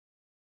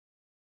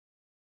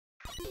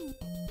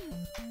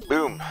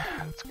Boom.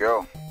 Let's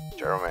go.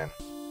 Gyro man.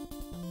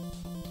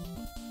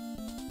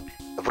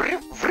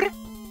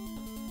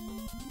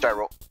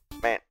 Gyro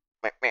man.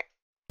 Meh.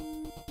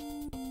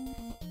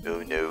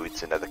 Oh no,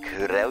 it's another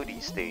cloudy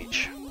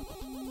stage.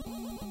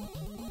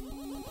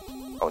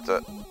 Oh, is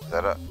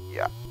that a?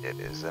 Yeah, it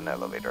is an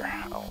elevator.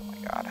 Oh my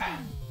god.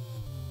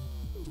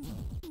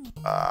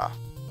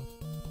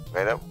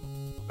 Wait, that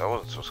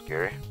wasn't so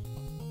scary.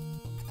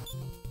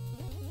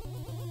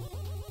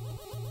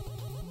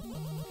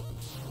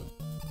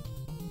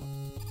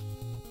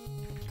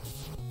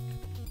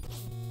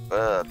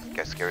 That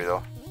guy's scary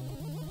though.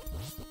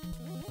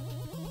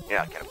 You're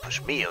not gonna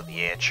push me on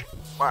the edge.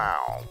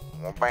 Wow.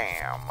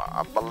 Bam.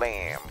 A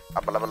blam.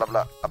 A blah blah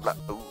blah blah.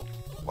 Ooh.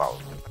 Wow,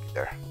 good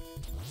there.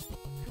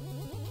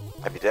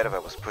 I'd be dead if I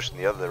was pushed in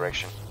die other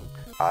direction.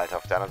 Alter,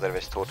 auf der anderen Seite wäre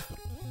ich tot.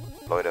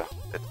 Leute,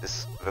 das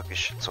ist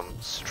wirklich zum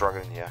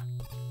Struggeln hier.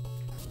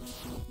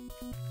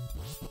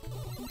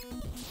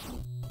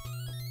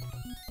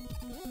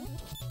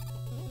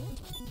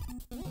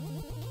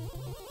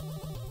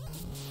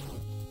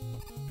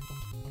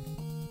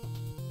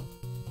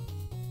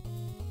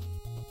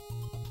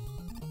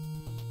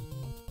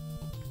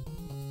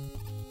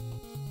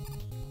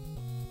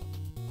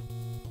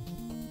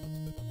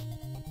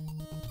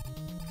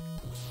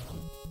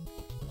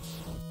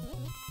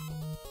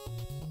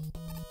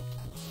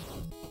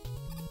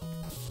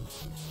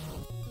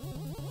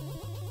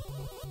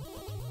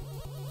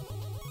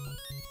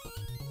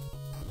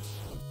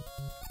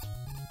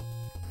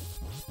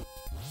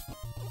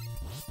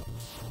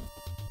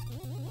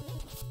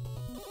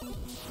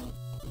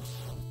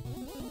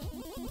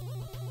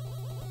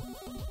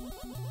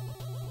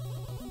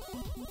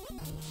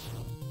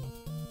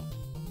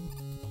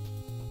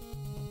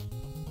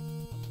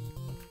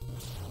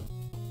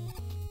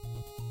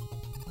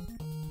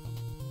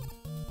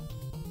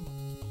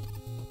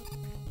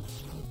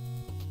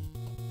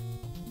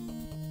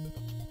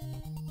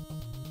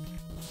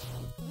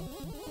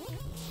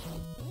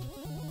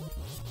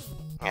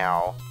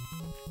 Ow.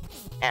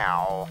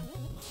 Ow.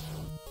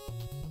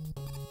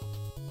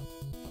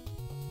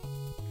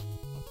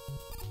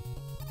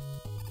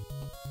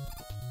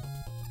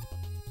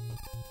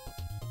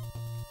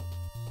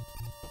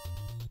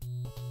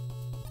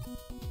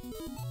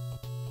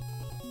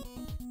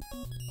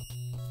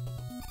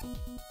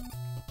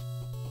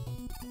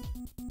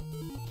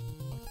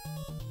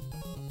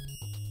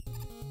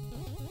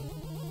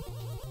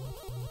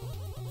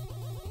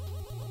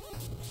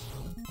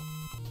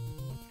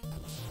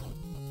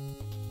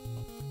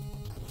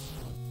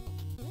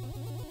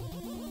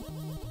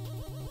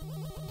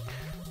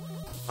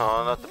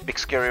 Oh, not the big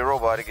scary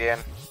robot again.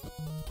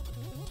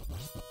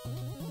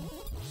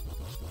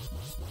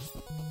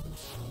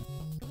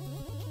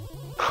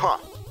 Huh.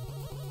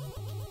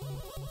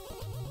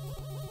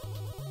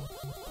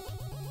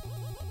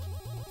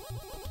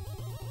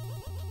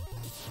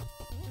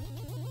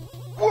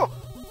 Whoa.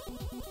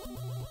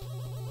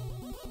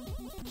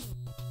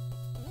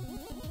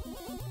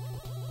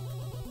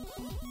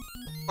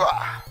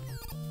 Ah.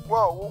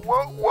 Whoa,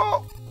 whoa,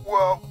 whoa,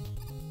 whoa.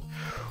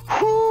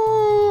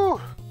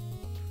 Whoo.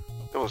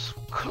 It was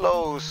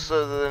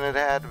closer than it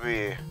had to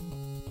be.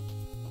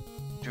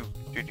 Do.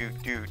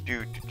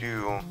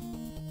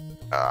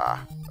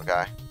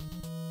 Okay.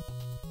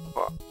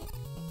 What?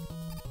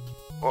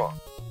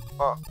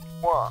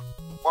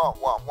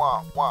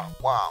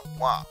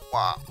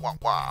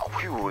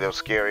 Phew, that was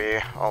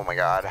scary. Oh my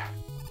god.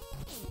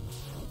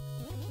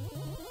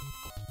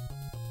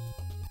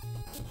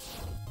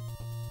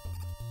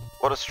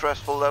 What a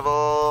stressful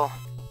level.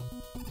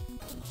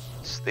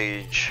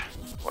 Stage,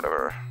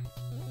 whatever.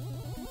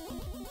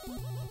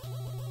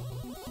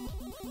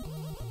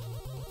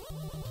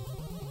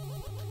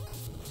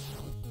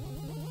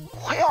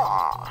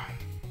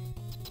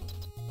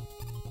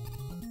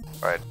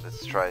 Alright,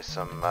 let's try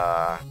some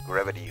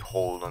gravity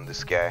hold on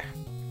this guy.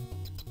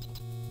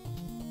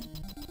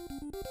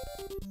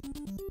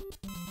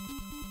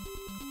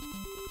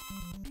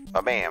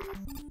 Oh, bam.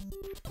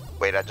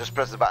 Wait, I just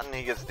press the button and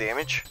he gets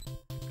damage?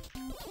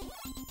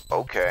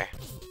 Okay,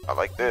 I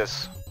like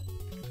this.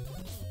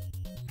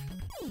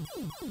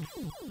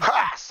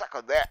 Ha! Suck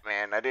on that,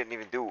 man. I didn't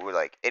even do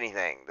like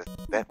anything.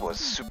 That was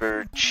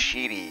super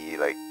cheaty.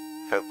 Like,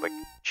 felt like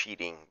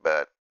cheating,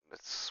 but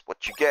that's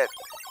what you get.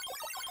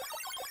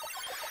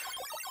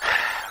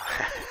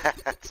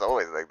 It's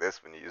always like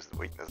this when you use the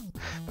weakness,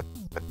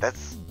 but that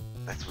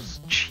was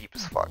cheap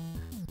as fuck.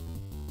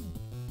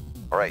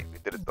 All right, we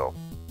did it though.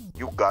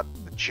 You got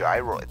the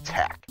gyro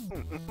attack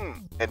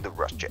and the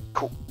rush jet.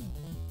 Cool.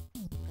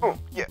 Oh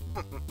yeah.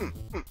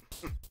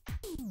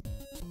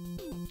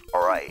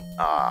 All right.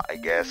 I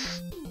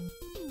guess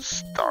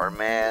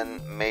Starman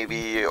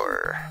maybe,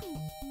 or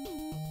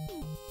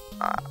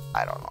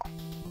I don't know.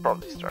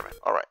 Probably Starman.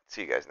 All right.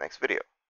 See you guys next video.